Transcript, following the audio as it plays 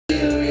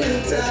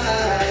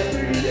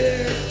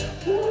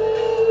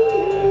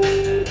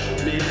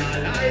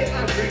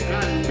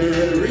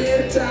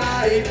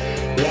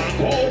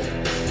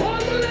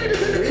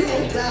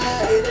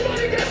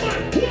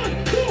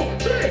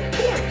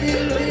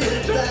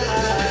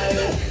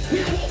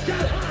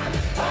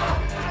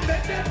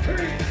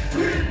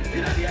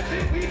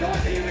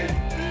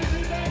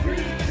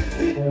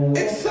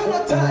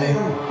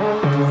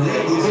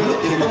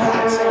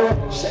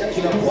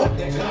what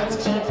they got.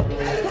 Elephant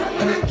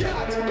and a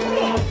cat. Come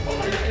on.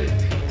 Over your head.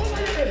 Over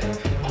your head.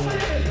 Over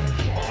your head.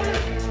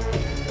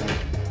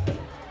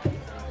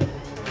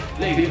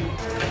 Lady.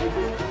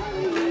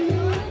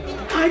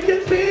 I can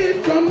feel it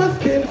from my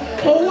skin.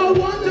 Oh, I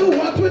wonder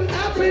what would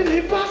happen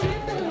if I...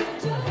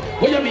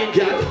 What you mean,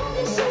 cat?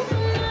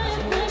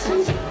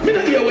 Me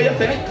not hear what you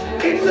say.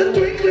 It's a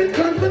twinkling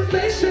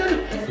conversation.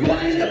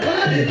 Why your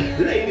body,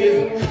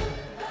 ladies?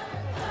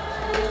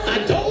 I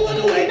don't want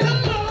to wait no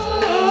more.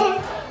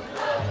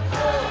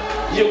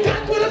 You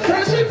got what I'm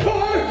searching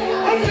for.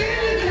 I'm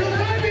feeling you,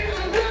 baby,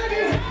 I'm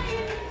ready.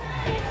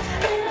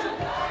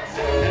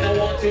 And I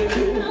want you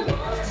to.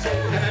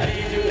 And I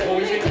need you to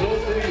hold me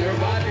close to your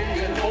body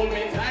and hold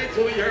me tight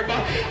to your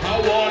body. I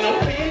want to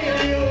feel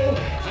you.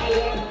 I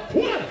want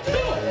 1,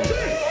 2,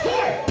 3,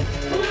 4.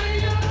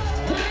 Wind up,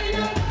 wind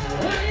up,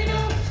 wind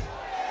up.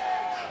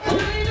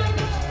 Wind up,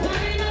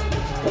 wind up,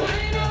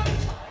 wind up.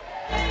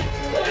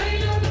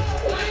 Wind up,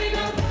 wind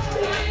up,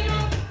 wind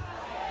up.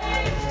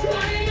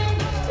 Wind up,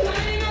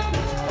 wind up,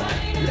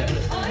 wind up.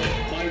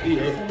 My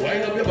dear,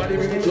 wind up your body,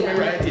 bring it to me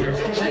right here.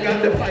 She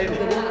got the fight.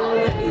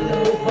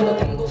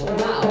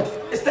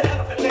 It's the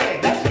elephant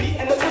man, that's me,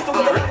 and the sister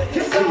with the rabbit.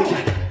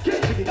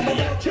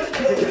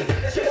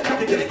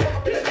 Get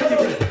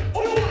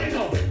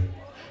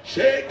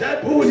shake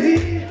that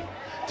booty,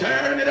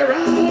 turn it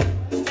around,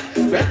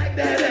 back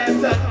that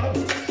ass up.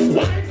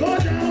 Wine go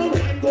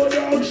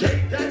down,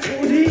 shake that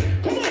booty.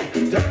 Come on,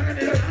 turn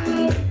it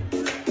around,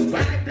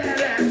 back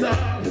that ass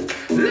up.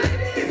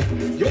 Ladies,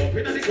 you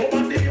open at the club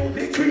and the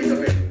music breathe a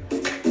bit.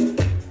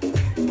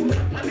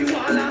 On the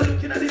wall and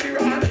looking at the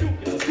mirror and shook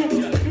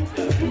ya.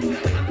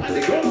 And on the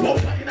ground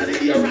bumper in the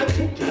ear and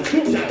shook ya.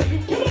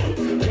 Come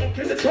on, jump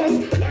in the trunk,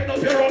 wind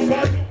up your rump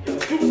and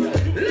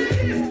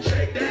ladies,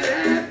 shake that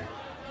ass.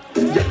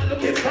 Y'all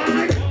looking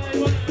fine.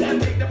 One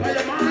thing up on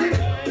your mind.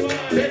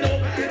 Bend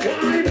over and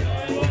wine.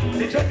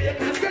 The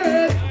Jamaican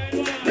girls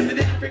and the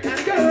African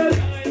girls.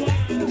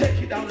 Take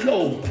it down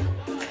low.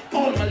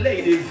 All my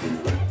ladies.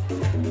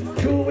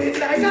 Do it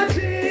like a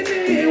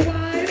genie.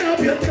 Wind up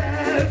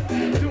yourself.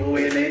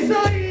 Doing it so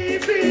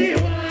easy.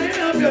 Wind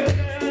up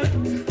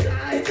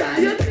yourself. Tie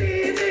your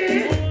teeny.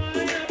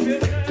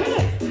 Come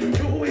on.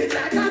 Do it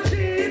like a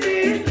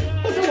genie.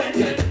 What's the wine?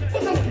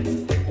 What's the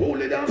wine?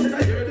 Hold it down and I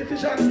hear your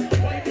decision.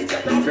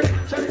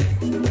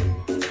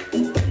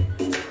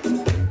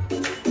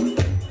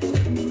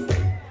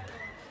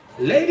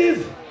 Ladies,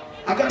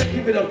 I gotta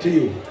give it up to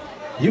you.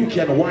 You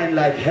can whine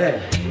like hell.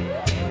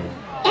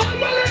 All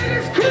my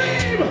ladies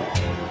scream!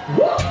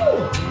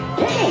 Woo!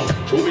 Come on!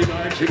 Show me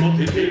like she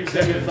must take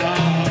 7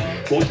 stars.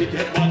 But she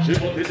take one, she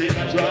must take a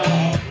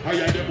job. I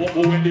hear them walk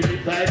when the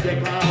inside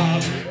take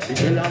off. Me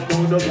tell her no,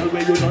 the girl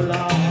where you don't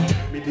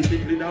laugh. Me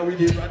discipline her with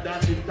the rod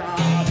and the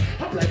staff.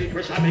 Apply the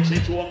pressure, make she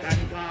choke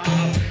and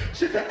cough.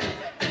 She said,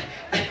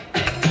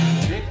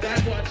 next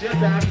time watch your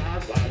time,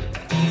 husband.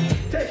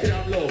 Take it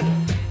down low.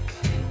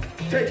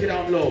 Take it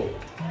down low.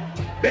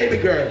 Baby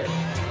girl,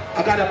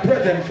 I got a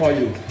present for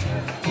you.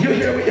 You're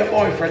here with your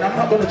boyfriend. I'm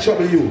not going to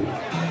trouble you.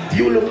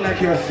 You look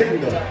like you're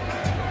single.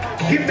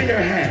 Give me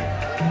your hand.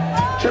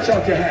 Stretch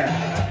out your hand.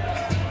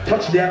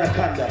 Touch the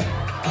anaconda.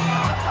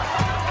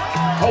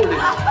 Hold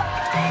it.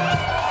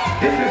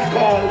 This is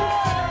called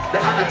the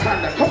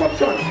anaconda. Come up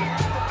front.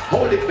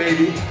 Hold it,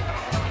 baby.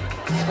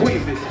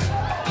 Squeeze it.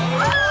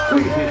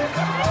 Squeeze it.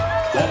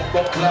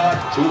 Bumper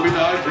clock, 2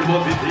 minutes,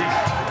 velocity.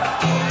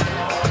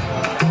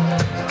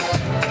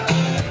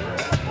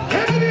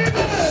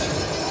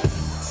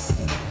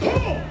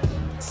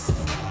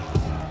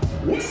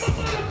 Where's my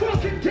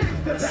motherfucking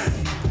gangsters at?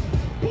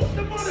 Put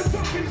the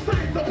motherfucking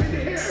signs up in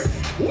the air.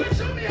 Where's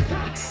Jamaica?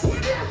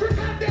 Where's the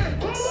African there?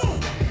 Come on!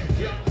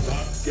 Yeah,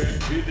 that get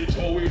busy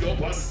showing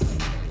up and...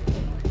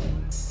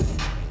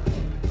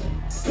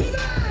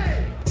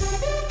 Today!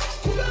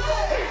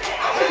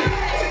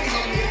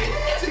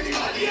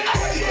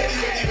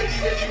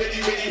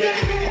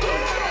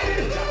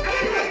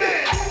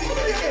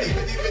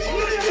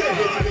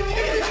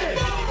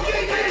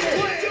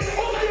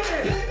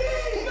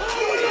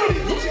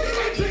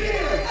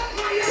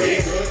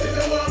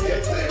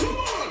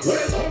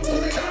 Welcome to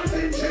the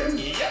dancing gym.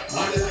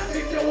 Man,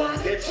 if you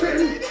want get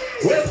trimmed.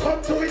 Welcome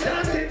to the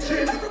dancing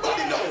gym.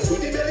 Everybody knows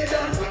with the belly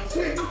dance and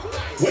swing.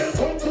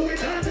 Welcome to the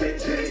dancing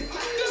gym.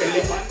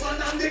 Elephant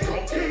man and the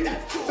croaking.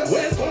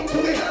 Welcome to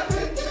the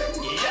dancing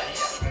gym.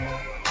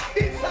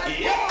 It's like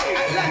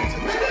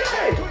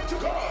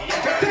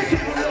take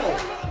it below.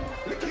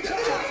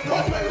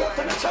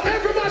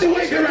 Everybody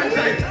wave your right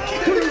side.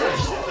 To the right.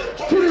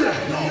 To the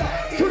left.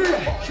 To the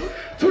right.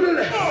 To the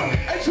left.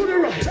 To the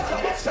right.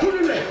 To the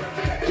left.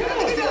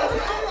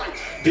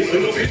 This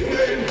will be to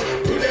them,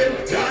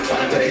 dance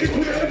and take it to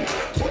them.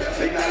 To them,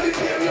 sing that it's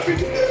here, love it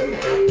to them,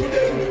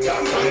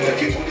 dance and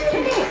take it to them.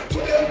 Come on, to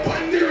them,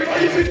 find the river,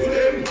 if it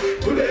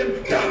to them,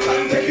 dance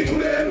and take it to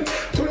them,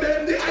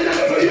 the island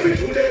level, if it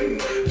to them,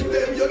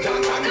 you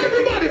dance and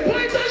everybody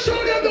point and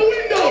show them the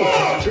window.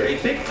 3,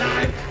 6,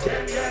 9,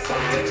 10, get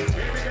 5.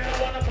 Baby girl, I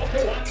wanna fuck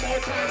you one more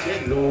time.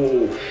 Get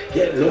low,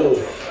 get low.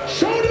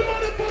 Show the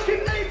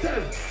motherfucking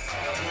haters.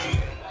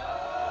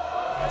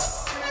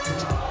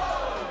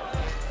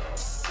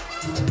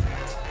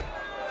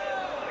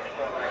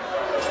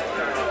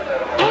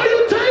 Are you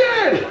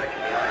tired?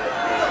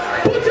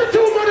 Put your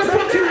two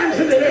motherfucking hands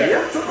in the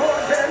air.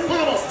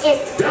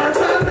 Dance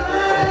all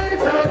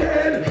night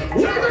again.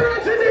 Wave your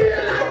hands in the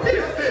air like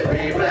this.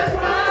 People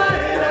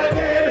smile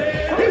again.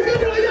 If you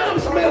know you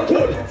smell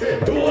good,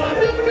 do what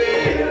you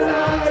feel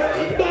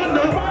like. But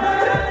no,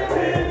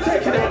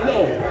 take it out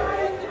low.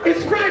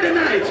 It's Friday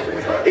night.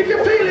 If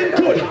you're feeling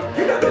good,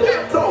 you got to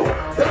let go.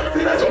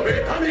 Dancing at your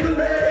bed, I'm even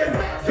man.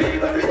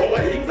 Fever me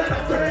over England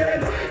and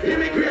friend.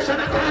 Immigration,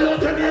 I call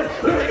out your name.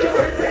 No make your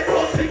friend pay.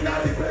 Oh,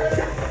 signal the bed.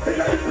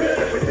 Signal the bed.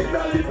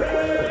 Signal the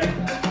bed.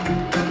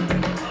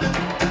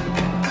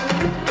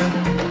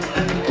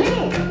 Come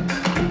on.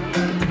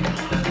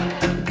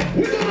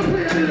 We're gonna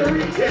play a little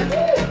recap.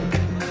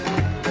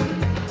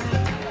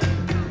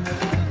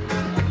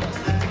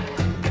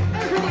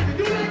 Everybody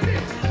do like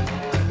this.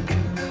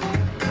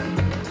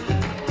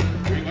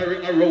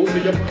 Ring a rose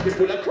in your pocket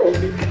full of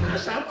crowsy.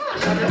 Asha,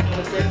 your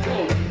heart went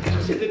cold.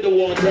 Shit in the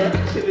water,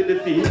 shit in the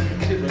sea.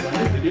 Shit in the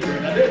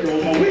burn and they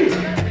drove away.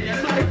 Me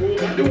and my crew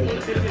and the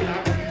whole city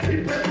laugh.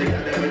 Impressed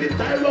together with the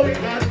style what we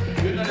got.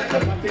 You know like a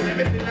party,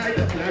 everything like a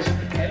flash.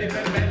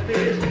 Elephant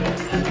message.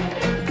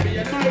 Me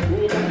and my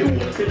crew and the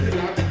whole city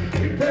laugh.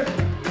 Impressed.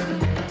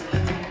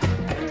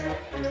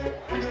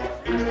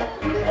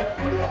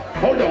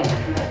 Hold on.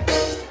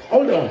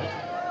 Hold on.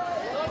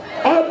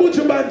 All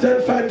Butcher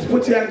Banton fans,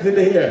 put your hands in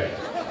the air.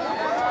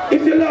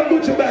 If you love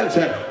Butcher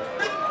Banton,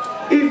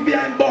 he's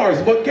behind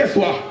bars, but guess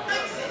what?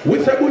 We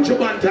say Butcher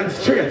Banton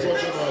straight.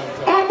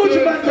 All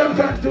Butcher Banton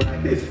fans do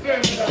like this.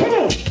 Come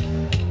on.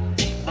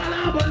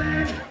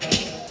 Malabaland.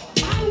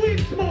 All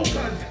weed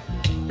smokers.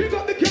 Pick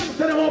up the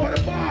gangster them over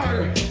the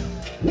bar.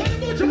 What the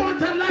Butcher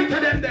Banton like to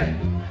them there?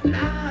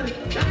 Lord,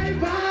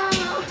 driver.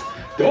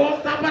 Don't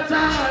stop at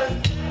all.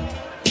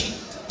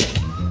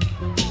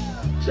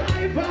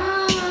 Driver.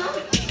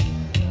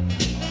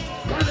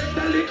 Collect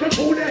the liquor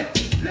food there.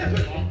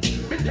 Level up.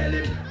 Me tell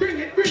him, bring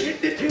it,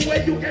 the thing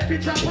where you get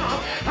it drop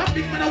off. A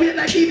big man away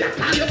like he that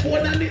call your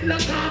phone and it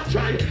lock off.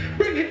 Try,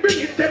 bring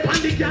it, step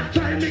on the gas,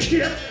 try make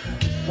here.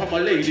 For my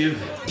ladies,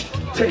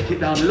 take it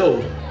down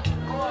low.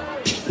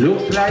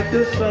 Looks like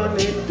the sun,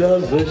 it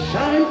doesn't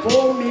shine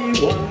for me,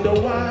 wonder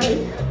why.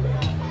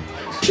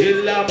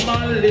 Still I'm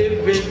a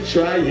living,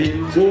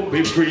 trying to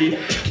be free.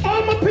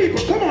 All my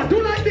people, come on,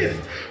 do like this.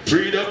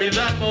 Freedom is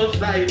a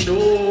must, I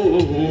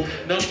know.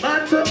 No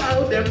matter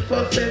how them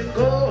fuss and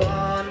go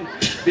on.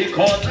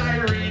 Because I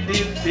read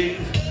these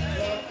things.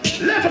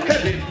 Level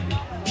Kevin.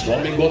 So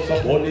me go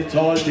so burn it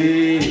all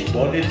day,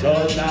 burn it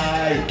all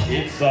night.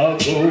 It's all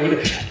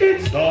good,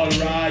 it's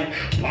alright.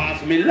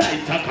 Pass me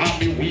lighter, call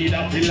me weed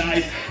off the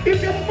light.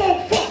 If you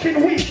smoke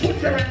fucking weed,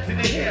 put your hands in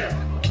the air.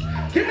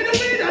 Give me the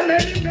weed and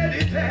let me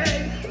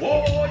meditate.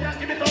 Oh yeah,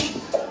 give me some.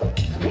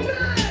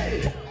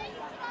 Hey.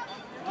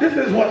 This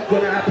is what's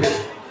gonna happen.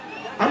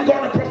 I'm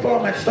gonna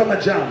perform at Summer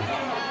Jam,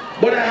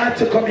 but I had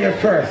to come here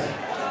first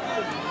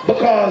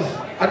because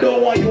I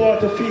don't want you all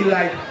to feel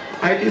like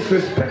I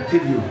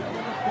disrespected you.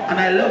 And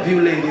I love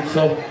you ladies,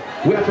 so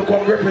we have to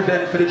come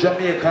represent for the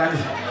Jamaicans,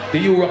 the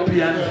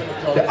Europeans,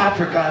 the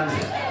Africans,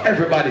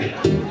 everybody.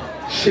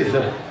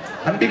 Shizzle.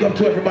 And big up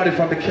to everybody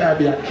from the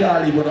Caribbean,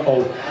 can't leave on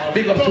out.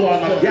 Big up to all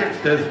my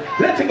gangsters.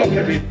 Let's go,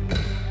 Kevin.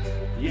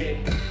 Yeah.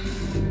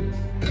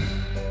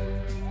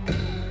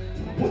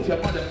 Put your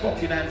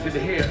motherfucking hands in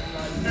the air.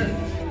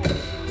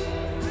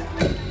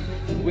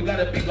 We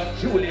gotta big up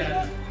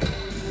Julian.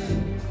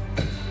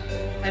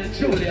 And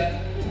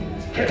Julia,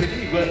 Kevin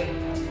Eagle.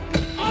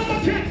 All my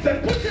gangsters,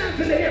 put your hands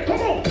in the air,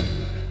 come on.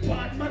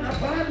 Bad man, a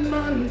bad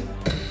man.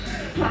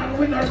 And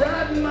we no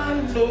rad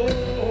man, no.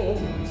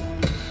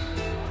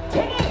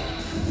 Come on.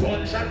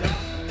 One shot up.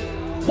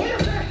 What you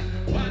say?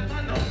 Bad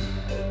man, no.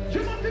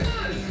 You must be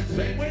mad.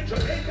 Same way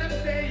Jamaicans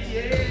say,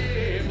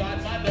 yeah. Bad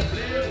man, no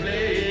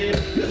play.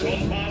 You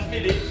just pass me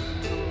this.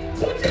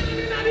 Put your hand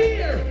in the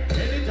air.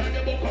 Anytime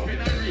you buck up in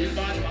a real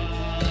bad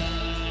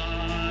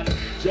man.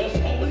 Just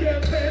hold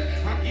your pen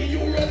and give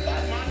you a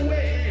bad man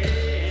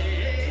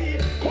way.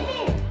 Come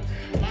on.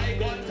 My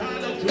gun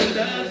turn up to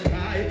the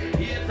sky.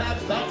 Here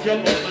taps up your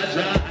mama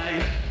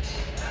dry.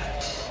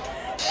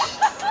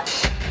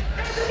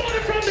 Everybody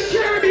from the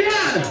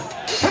Caribbean.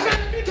 I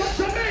gotta big up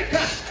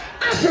Jamaica,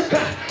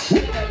 Africa. We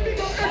gotta big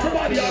up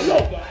everybody all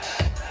over.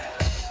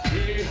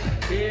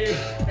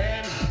 A-M-A-I-C-A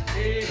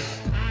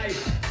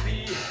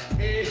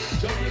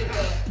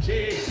Jamaica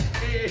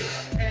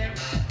J-A-M.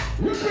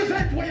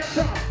 Represent where you're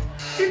from.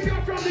 If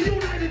you're from the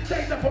United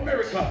States of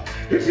America,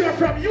 if you're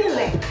from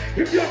Europe,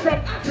 if you're from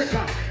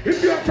Africa,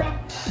 if you're from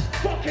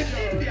fucking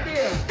India,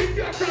 if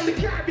you're from the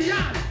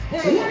Caribbean,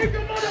 wave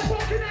your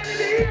motherfucking hand in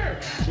the air.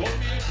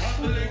 Jamaica,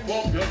 lick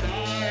up your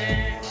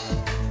night.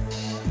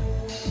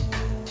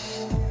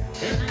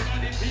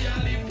 Everybody feel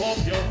lift up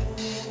your.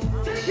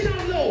 Take it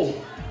out low.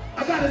 I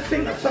gotta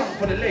sing a song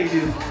for the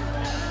ladies.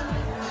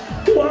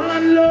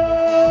 One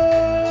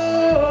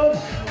love,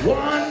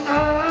 one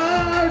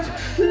heart,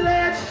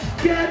 let's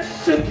get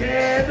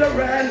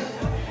together and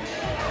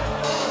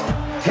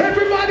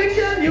everybody,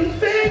 can you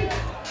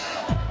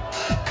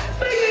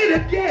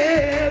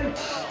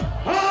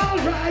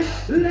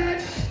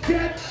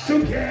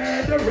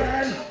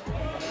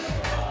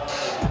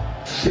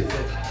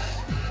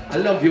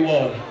love you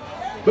all.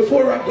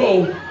 Before I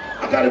go,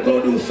 I gotta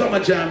go do summer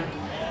jam.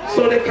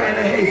 So they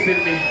kinda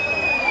hasten me.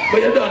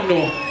 But you don't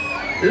know.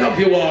 Love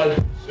you all.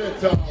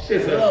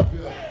 Schüttorf. Love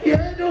you.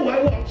 Yeah, no,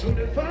 I walk through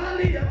the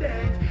valley of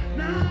death.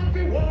 Now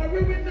be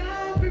worry, we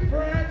now be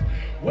fret.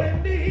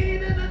 When the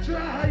heat and I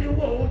try you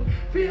out,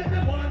 fear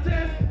the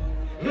waters.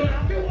 You don't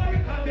have to worry,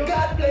 cause you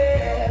God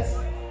bless.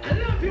 I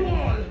love you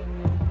all.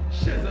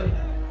 Shizzle.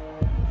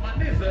 My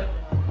nizzle.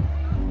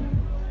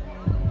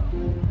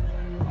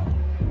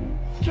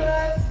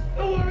 Stress.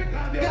 Don't worry,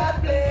 cause you